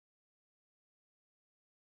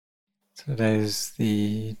Today is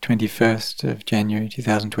the 21st of January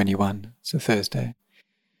 2021. It's a Thursday.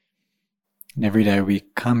 And every day we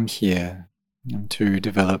come here to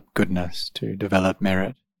develop goodness, to develop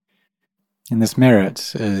merit. And this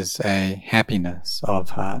merit is a happiness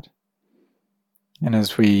of heart. And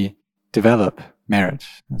as we develop merit,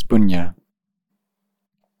 as punya,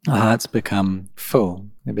 our hearts become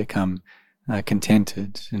full, they become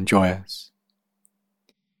contented and joyous.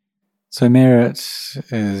 So merit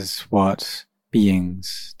is what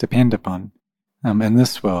beings depend upon in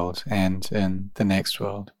this world and in the next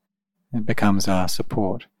world. It becomes our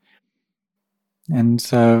support. And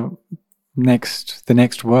so the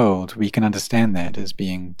next world, we can understand that as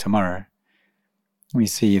being tomorrow. We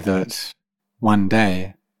see that one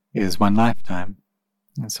day is one lifetime,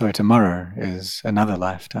 and so tomorrow is another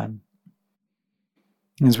lifetime.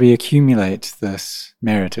 As we accumulate this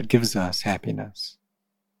merit, it gives us happiness.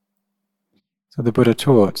 So the Buddha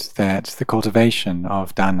taught that the cultivation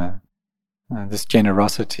of dana, this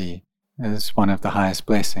generosity, is one of the highest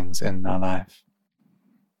blessings in our life.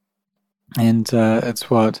 And it's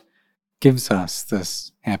what gives us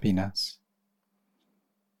this happiness.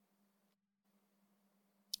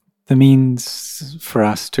 The means for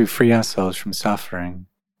us to free ourselves from suffering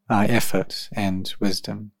are effort and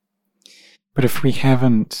wisdom. But if we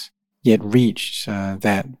haven't yet reached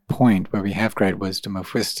that point where we have great wisdom,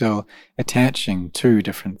 if we're still attaching to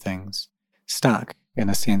different things, stuck in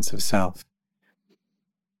a sense of self,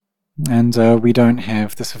 and we don't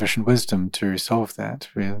have the sufficient wisdom to solve that,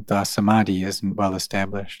 our samadhi isn't well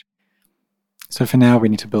established. So for now we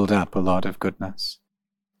need to build up a lot of goodness.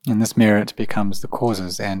 And this merit becomes the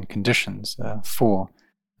causes and conditions for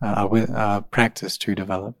our practice to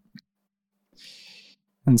develop.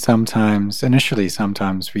 And sometimes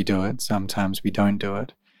we do it, sometimes we don't do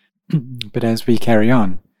it. But as we carry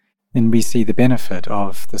on, then we see the benefit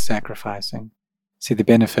of the sacrificing, see the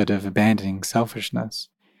benefit of abandoning selfishness.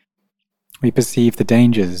 We perceive the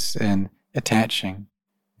dangers in attaching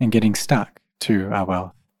and getting stuck to our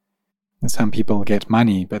wealth. And some people get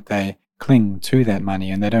money, but they cling to that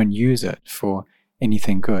money and they don't use it for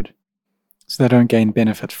anything good. So they don't gain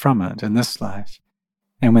benefit from it in this life.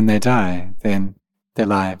 And when they die, then their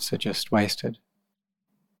lives are just wasted.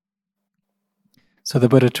 So the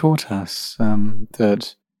Buddha taught us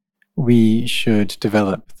that we should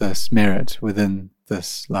develop this merit within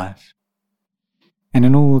this life. And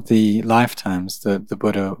in all the lifetimes that the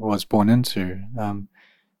Buddha was born into,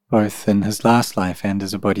 both in his last life and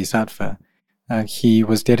as a bodhisattva, he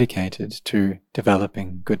was dedicated to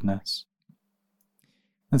developing goodness.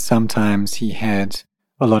 And sometimes he had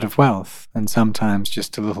a lot of wealth, and sometimes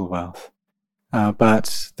just a little wealth.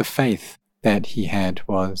 But the faith that he had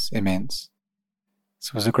was immense.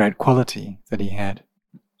 This was a great quality that he had.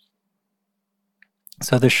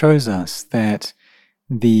 So this shows us that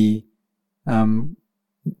the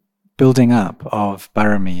building up of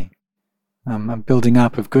barami, building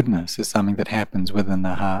up of goodness is something that happens within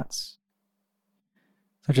our hearts.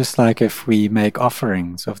 So just like if we make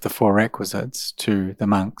offerings of the 4 requisites to the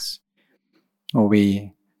monks, or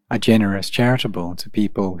we are generous, charitable to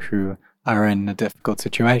people who are in a difficult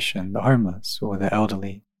situation, the homeless or the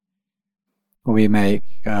elderly. We make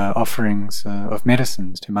offerings of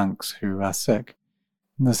medicines to monks who are sick.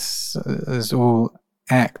 This is all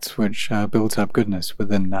acts which build up goodness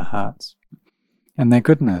within our hearts. And that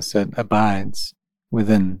goodness, it abides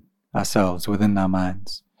within ourselves, within our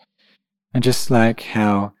minds. And just like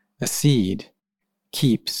how a seed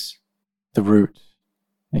keeps the root,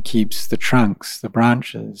 it keeps the trunks, the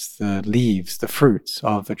branches, the leaves, the fruits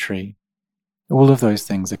of a tree. All of those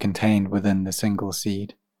things are contained within the single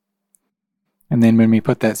seed. And then when we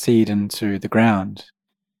put that seed into the ground,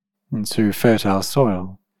 into fertile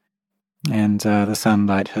soil, and the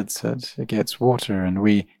sunlight hits it, it gets water, and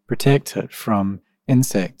we protect it from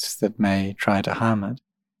insects that may try to harm it,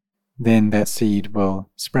 then that seed will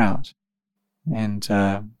sprout, and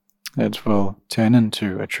it will turn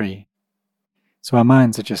into a tree. So our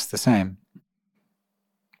minds are just the same.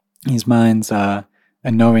 These minds are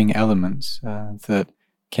a knowing element that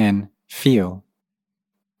can feel.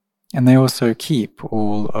 And they also keep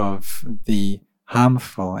all of the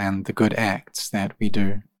harmful and the good acts that we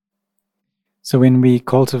do. So when we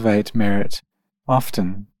cultivate merit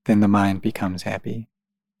often, then the mind becomes happy.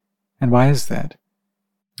 And why is that?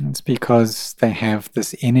 It's because they have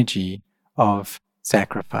this energy of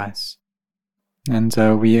sacrifice. And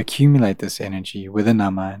we accumulate this energy within our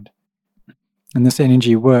mind. And this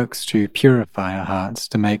energy works to purify our hearts,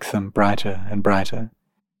 to make them brighter and brighter,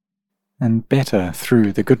 and better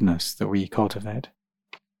through the goodness that we cultivate.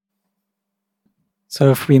 So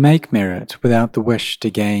if we make merit without the wish to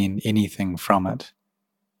gain anything from it,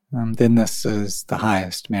 then this is the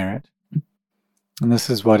highest merit. And this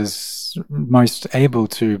is what is most able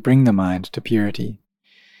to bring the mind to purity.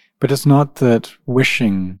 But it's not that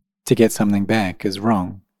wishing to get something back is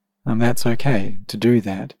wrong. That's okay to do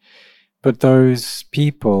that. But those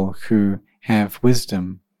people who have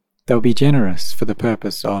wisdom, they'll be generous for the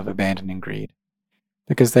purpose of abandoning greed,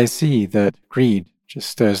 because they see that greed just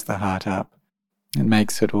stirs the heart up and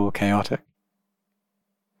makes it all chaotic.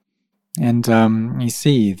 And you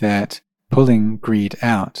see that pulling greed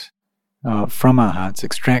out from our hearts,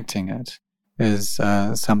 extracting it, is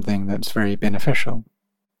something that's very beneficial.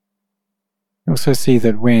 You also see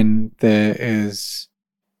that when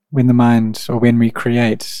the mind, or when we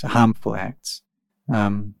create harmful acts,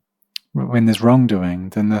 when there's wrongdoing,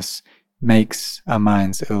 then this makes our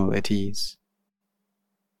minds ill at ease.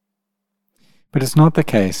 But it's not the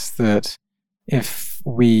case that if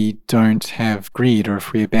we don't have greed, or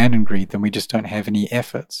if we abandon greed, then we just don't have any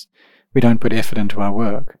efforts. We don't put effort into our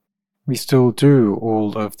work. We still do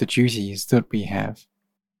all of the duties that we have.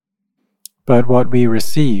 But what we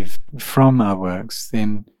receive from our works,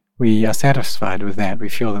 then we are satisfied with that. We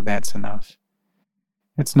feel that that's enough.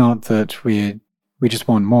 It's not that we just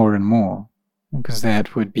want more and more, because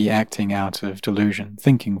that would be acting out of delusion,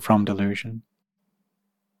 thinking from delusion.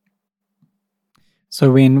 So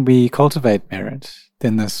when we cultivate merit,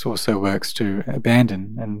 then this also works to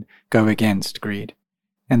abandon and go against greed,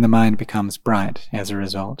 and the mind becomes bright as a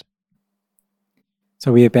result.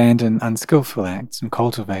 So we abandon unskillful acts and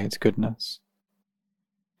cultivate goodness.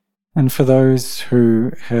 And for those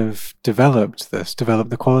who have developed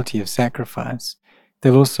the quality of sacrifice,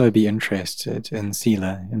 they'll also be interested in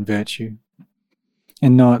sila, in virtue,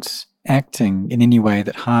 in not acting in any way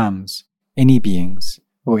that harms any beings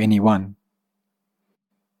or anyone.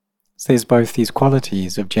 So there's both these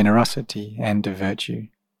qualities of generosity and of virtue.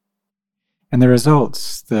 And the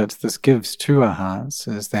results that this gives to our hearts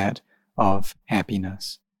is that of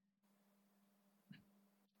happiness.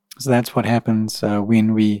 So that's what happens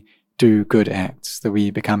when we do good acts, that we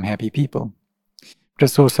become happy people. But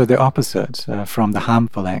it's also the opposite from the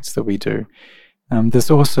harmful acts that we do. This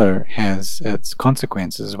also has its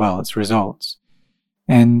consequences as well, its results.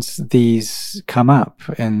 And these come up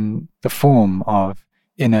in the form of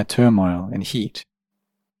inner turmoil and heat.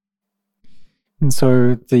 And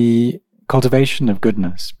so the cultivation of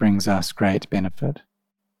goodness brings us great benefit.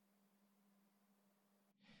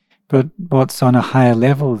 But what's on a higher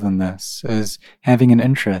level than this is having an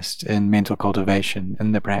interest in mental cultivation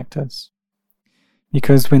in the practice.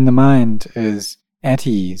 Because when the mind is at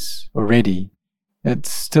ease already, it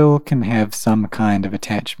still can have some kind of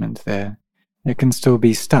attachment there. It can still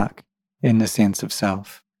be stuck in the sense of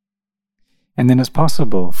self. And then it's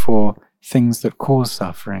possible for things that cause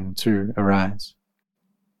suffering to arise.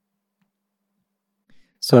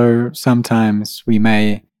 So sometimes we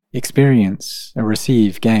may experience or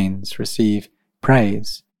receive gains, receive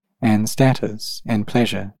praise and status and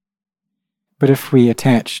pleasure. But if we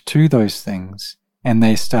attach to those things and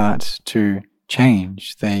they start to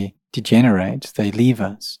change, they degenerate, they leave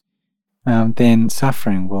us, then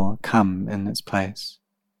suffering will come in its place.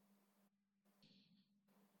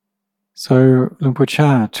 So Luang Por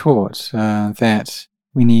Chah taught that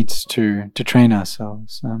we need to train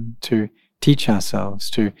ourselves, to teach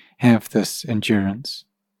ourselves to have this endurance,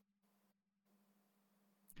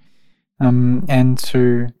 and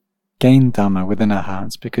to gain Dhamma within our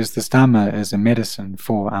hearts, because this Dhamma is a medicine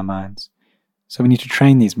for our minds. So we need to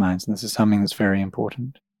train these minds, and this is something that's very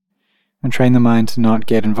important. And train the mind to not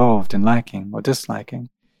get involved in liking or disliking.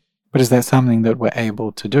 But is that something that we're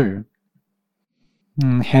able to do?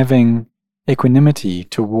 Having equanimity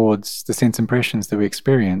towards the sense impressions that we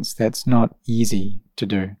experience, that's not easy to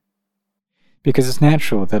do. Because it's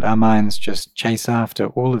natural that our minds just chase after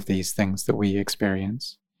all of these things that we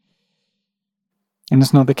experience. And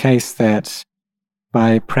it's not the case that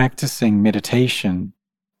by practicing meditation,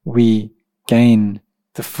 we gain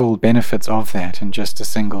the full benefits of that in just a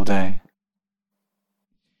single day.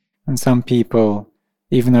 And some people,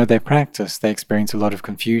 even though they practice, they experience a lot of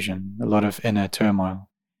confusion, a lot of inner turmoil.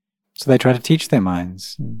 So they try to teach their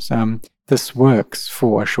minds. And, this works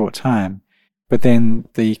for a short time, but then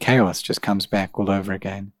the chaos just comes back all over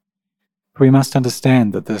again. We must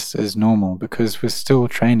understand that this is normal because we're still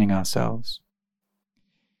training ourselves.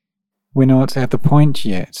 We're not at the point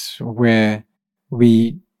yet where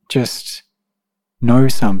we just know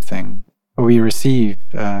something, or we receive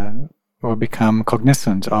or become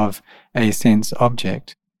cognizant of a sense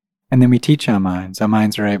object, and then we teach our minds. Our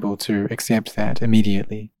minds are able to accept that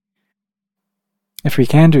immediately. If we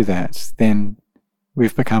can do that, then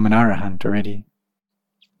we've become an arahant already.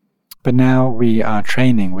 But now we are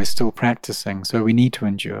training, we're still practicing, so we need to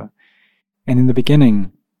endure. And in the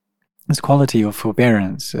beginning, this quality of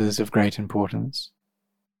forbearance is of great importance.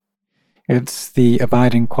 It's the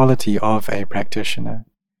abiding quality of a practitioner,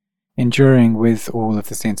 enduring with all of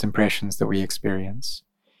the sense impressions that we experience.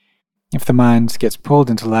 If the mind gets pulled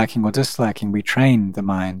into liking or disliking, we train the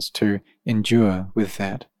mind to endure with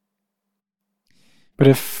that. But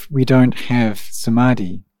if we don't have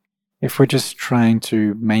samadhi, if we're just trying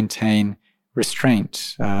to maintain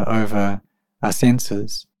restraint over our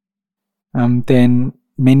senses, then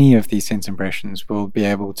many of these sense impressions will be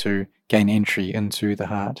able to gain entry into the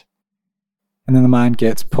heart. And then the mind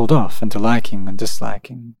gets pulled off into liking and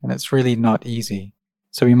disliking, and it's really not easy.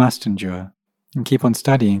 So we must endure and keep on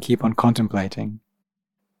studying, keep on contemplating.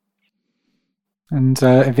 And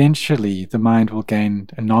eventually the mind will gain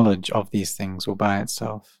a knowledge of these things all by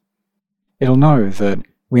itself. It'll know that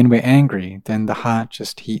when we're angry, then the heart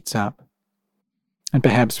just heats up. And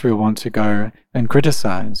perhaps we'll want to go and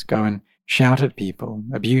criticize, go and shout at people,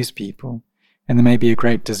 abuse people, and there may be a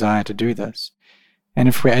great desire to do this. And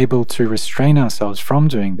if we're able to restrain ourselves from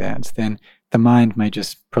doing that, then the mind may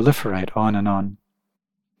just proliferate on. And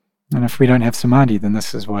if we don't have samadhi, then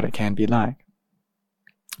this is what it can be like.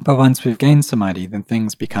 But once we've gained samadhi, then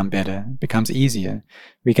things become better, it becomes easier.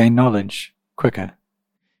 We gain knowledge quicker.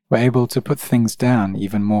 We're able to put things down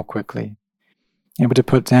even more quickly, able to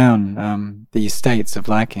put down these states of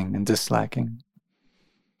liking and disliking.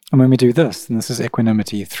 And when we do this, then this is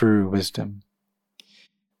equanimity through wisdom.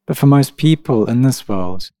 But for most people in this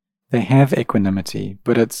world, they have equanimity,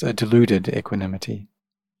 but it's a deluded equanimity.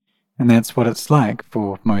 And that's what it's like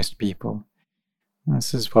for most people.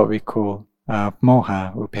 This is what we call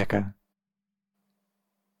moha upekkha.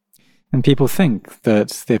 And people think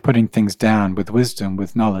that they're putting things down with wisdom,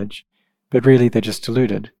 with knowledge, but really they're just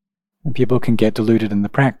deluded. And people can get deluded in the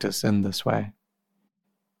practice in this way.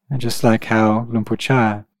 And just like how Luang Por,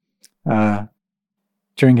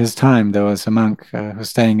 during his time, there was a monk who was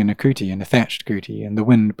staying in a kuti, in a thatched kuti, and the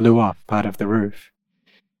wind blew off part of the roof.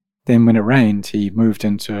 Then when it rained, he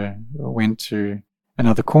went to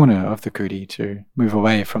another corner of the kuti to move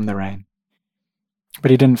away from the rain.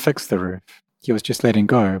 But he didn't fix the roof. He was just letting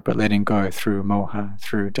go, but letting go through moha,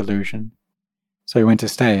 through delusion. So he went to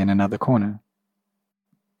stay in another corner.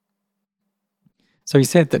 So he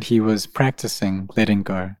said that he was practicing letting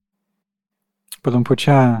go. But Luang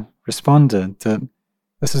Por responded that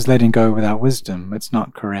this is letting go without wisdom. It's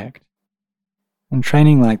not correct. In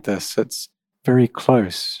training like this, it's very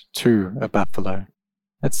close to a buffalo.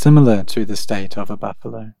 It's similar to the state of a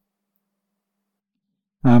buffalo.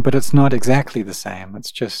 But it's not exactly the same.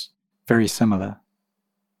 It's just very similar.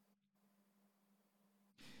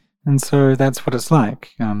 And so that's what it's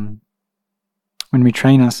like when we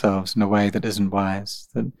train ourselves in a way that isn't wise,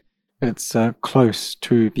 that it's close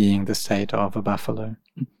to being the state of a buffalo.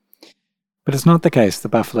 But it's not the case. The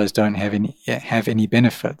buffaloes don't have any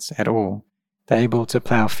benefits at all. They're able to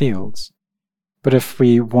plow fields. But if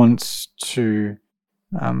we want to,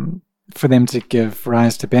 for them to give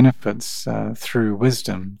rise to benefits through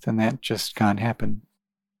wisdom, then that just can't happen.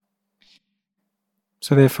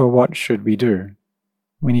 So therefore, what should we do?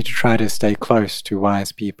 We need to try to stay close to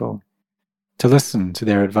wise people, to listen to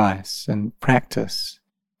their advice and practice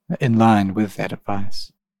in line with that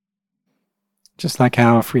advice. Just like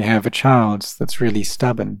how if we have a child that's really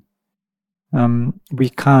stubborn, we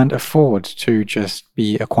can't afford to just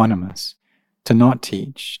be equanimous, to not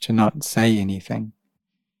teach, to not say anything.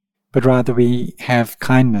 But rather we have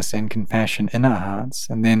kindness and compassion in our hearts,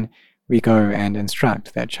 and then we go and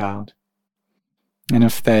instruct that child. And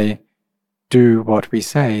if they do what we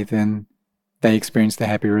say, then they experience the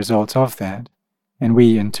happy results of that, and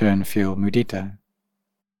we in turn feel mudita.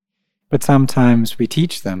 But sometimes we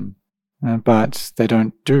teach them, but they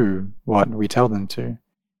don't do what we tell them to.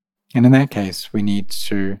 And in that case, we need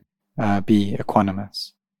to be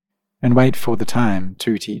equanimous and wait for the time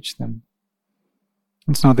to teach them.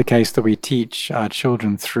 It's not the case that we teach our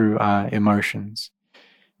children through our emotions.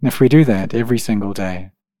 And if we do that every single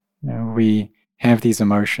day, we have these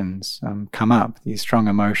emotions come up, these strong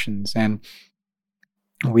emotions, and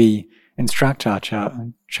we instruct our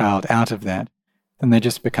child out of that, then they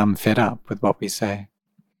just become fed up with what we say.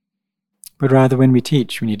 But rather when we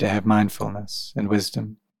teach, we need to have mindfulness and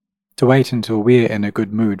wisdom, to wait until we're in a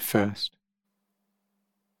good mood first.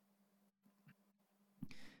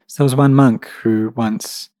 So there was one monk who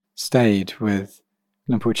once stayed with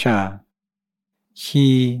Luang Por.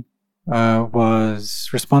 He was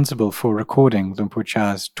responsible for recording Luang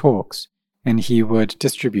Por's talks, and he would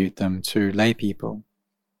distribute them to lay people.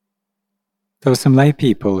 there were some lay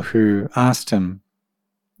people who asked him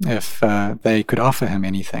if they could offer him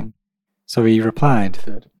anything. So he replied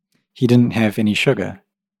that he didn't have any sugar,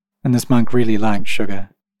 and this monk really liked sugar.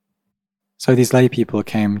 So these lay people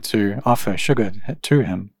came to offer sugar to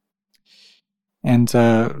him. And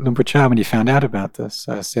Luang Por Chah, when he found out about this,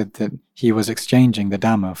 said that he was exchanging the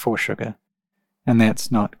Dhamma for sugar, and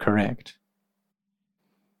that's not correct.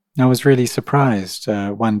 I was really surprised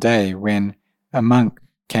one day when a monk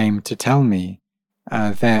came to tell me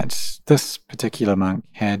that this particular monk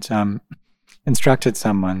had instructed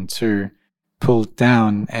someone to pull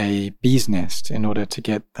down a bee's nest in order to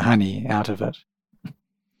get the honey out of it.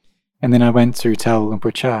 And then I went to tell Luang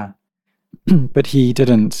Por Chah, but he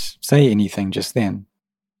didn't say anything just then.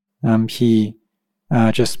 He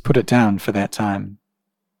just put it down for that time.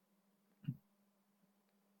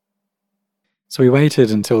 So we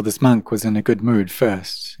waited until this monk was in a good mood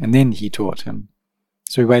first, and then he taught him.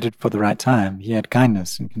 So we waited for the right time. He had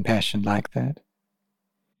kindness and compassion like that.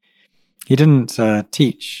 He didn't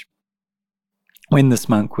teach when this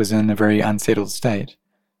monk was in a very unsettled state.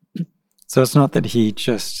 So it's not that he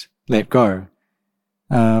just let go,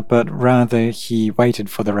 but rather he waited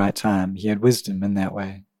for the right time. He had wisdom in that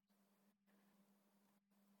way.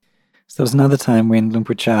 So there was another time when Luang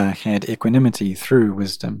Por Chah had equanimity through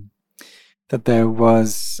wisdom, that there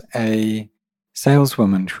was a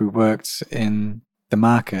saleswoman who worked in the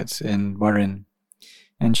market in Warin,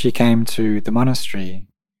 and she came to the monastery,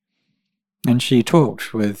 and she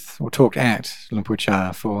talked at Luang Por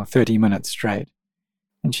Chah for 30 minutes straight.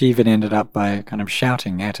 And she even ended up by kind of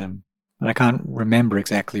shouting at him. But I can't remember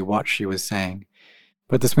exactly what she was saying.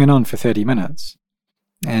 But this went on for 30 minutes.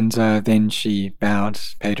 And then she bowed,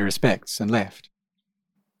 paid her respects, and left.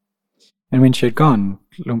 And when she had gone,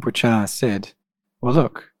 Luang Por Chah said, "Well,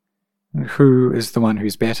 look, who is the one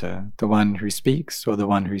who's better, the one who speaks or the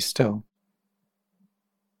one who's still?"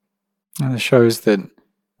 And this shows that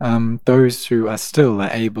those who are still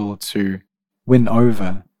are able to win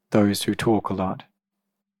over those who talk a lot.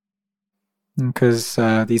 Because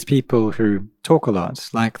these people who talk a lot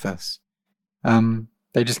like this,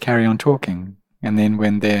 they just carry on talking, and then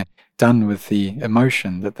when they're done with the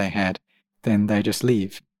emotion that they had, then they just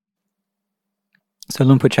leave. So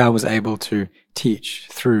Luang Por Chah was able to teach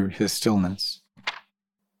through his stillness.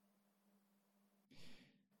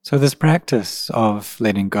 So this practice of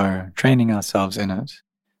letting go, training ourselves in it,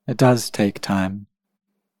 it does take time.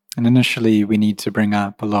 And initially we need to bring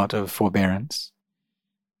up a lot of forbearance.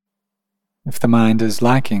 If the mind is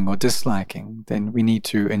liking or disliking, then we need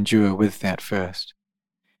to endure with that first.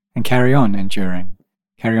 And carry on enduring,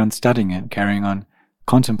 carry on studying it, carrying on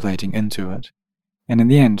contemplating into it. And in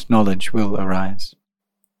the end, knowledge will arise.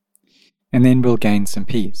 And then we'll gain some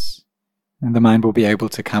peace. And the mind will be able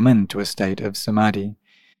to come into a state of samadhi.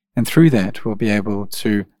 And through that, we'll be able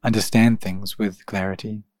to understand things with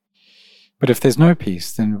clarity. But if there's no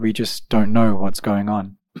peace, then we just don't know what's going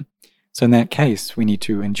on. So in that case, we need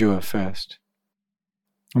to endure first.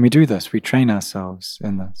 When we do this, we train ourselves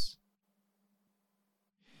in this.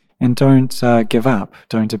 And don't give up,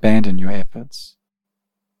 don't abandon your efforts.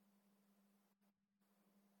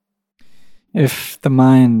 If the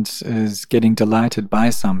mind is getting delighted by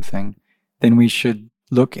something, then we should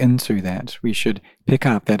look into that. We should pick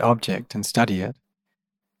up that object and study it.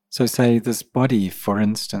 So say this body, for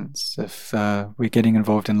instance, if we're getting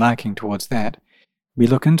involved in liking towards that, we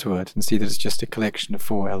look into it and see that it's just a collection of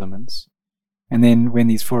 4 elements. And then when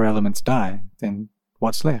these 4 elements die, then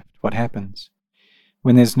what's left? What happens?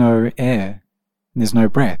 When there's no air, and there's no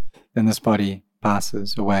breath, then this body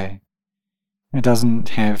passes away. It doesn't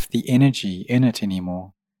have the energy in it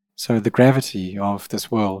anymore. So the gravity of this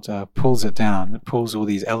world pulls it down. It pulls all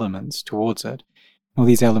these elements towards it. All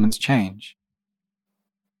these elements change.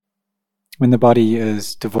 When the body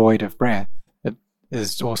is devoid of breath, it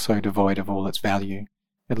is also devoid of all its value.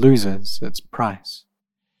 It loses its price.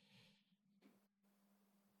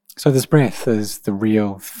 So this breath is the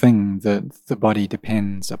real thing that the body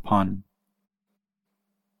depends upon.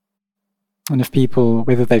 And if people,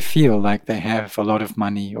 whether they feel like they have a lot of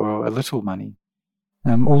money or a little money,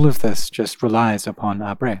 all of this just relies upon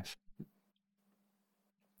our breath.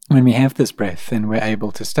 When we have this breath, then we're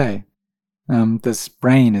able to stay. This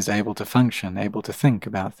brain is able to function, able to think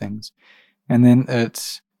about things. And then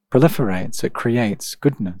it proliferates, it creates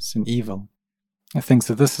goodness and evil. It thinks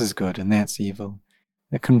that this is good and that's evil.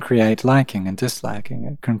 It can create liking and disliking.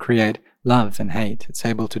 It can create love and hate. It's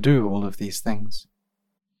able to do all of these things.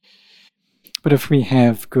 But if we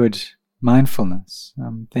have good mindfulness,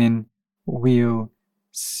 then we'll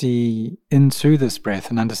see into this breath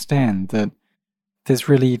and understand that there's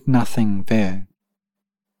really nothing there.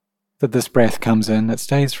 that this breath comes in, it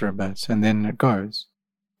stays for a bit, and then it goes.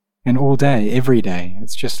 And all day, every day,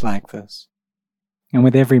 it's just like this. And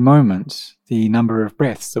with every moment, the number of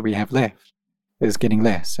breaths that we have left is getting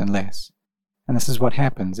less and less. And this is what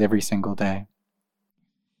happens every single day.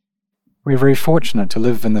 We're very fortunate to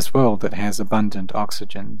live in this world that has abundant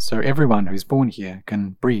oxygen, so everyone who's born here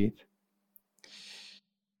can breathe.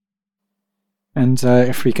 And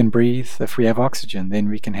if we can breathe, if we have oxygen, then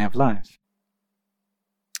we can have life.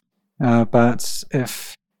 But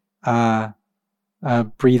if our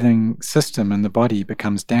breathing system in the body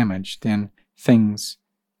becomes damaged, then things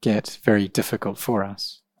get very difficult for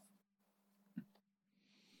us.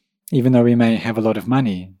 Even though we may have a lot of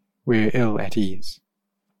money, we're ill at ease,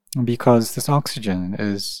 because this oxygen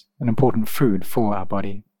is an important food for our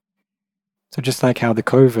body. So just like how the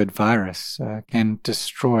COVID virus can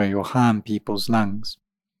destroy or harm people's lungs.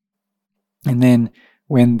 And then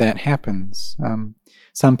when that happens,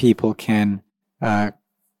 some people can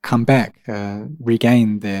come back,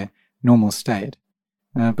 regain their normal state,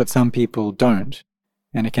 but some people don't,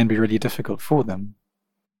 and it can be really difficult for them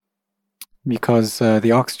because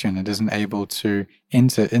the oxygen, it isn't able to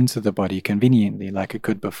enter into the body conveniently like it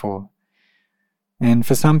could before. And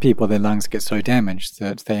for some people, their lungs get so damaged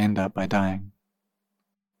that they end up by dying.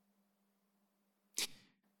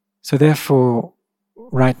 So therefore,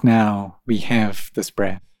 right now, we have this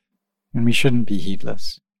breath, and we shouldn't be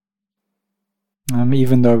heedless.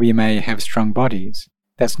 Even though we may have strong bodies,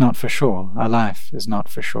 that's not for sure. Our life is not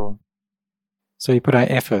for sure. So we put our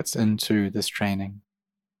efforts into this training,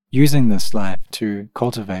 using this life to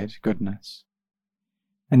cultivate goodness.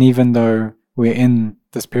 And even though we're in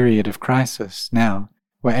this period of crisis now,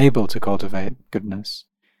 we're able to cultivate goodness,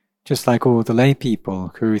 just like all the lay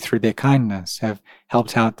people who, through their kindness, have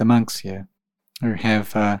helped out the monks here, who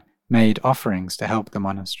have made offerings to help the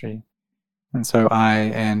monastery. And so I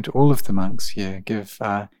and all of the monks here give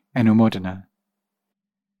anumodana.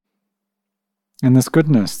 And this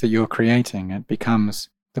goodness that you're creating, it becomes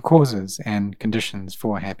the causes and conditions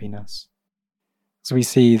for happiness. So we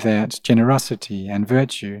see that generosity and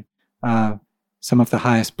virtue are some of the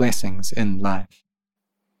highest blessings in life.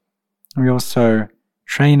 We also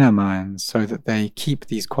train our minds so that they keep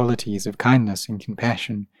these qualities of kindness and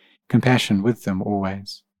compassion with them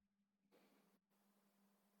always.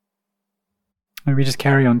 And we just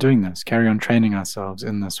carry on doing this, carry on training ourselves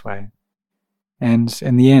in this way. And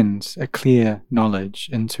in the end, a clear knowledge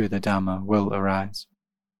into the Dhamma will arise.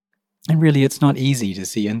 And really, it's not easy to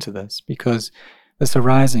see into this, because this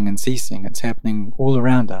arising and ceasing, it's happening all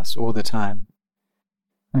around us all the time.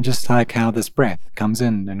 And just like how this breath comes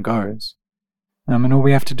in and goes. And all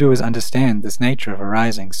we have to do is understand this nature of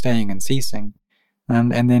arising, staying and ceasing.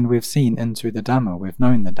 And then we've seen into the Dhamma, we've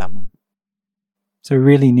known the Dhamma. So we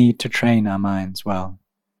really need to train our minds well.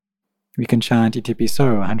 We can chant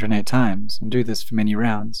Itipiso 108 times and do this for many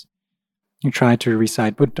rounds. You try to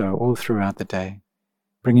recite Buddha all throughout the day,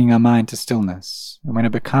 bringing our mind to stillness, and when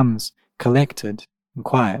it becomes collected and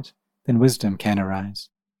quiet, then wisdom can arise.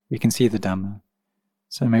 We can see the Dhamma.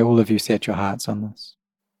 So may all of you set your hearts on this.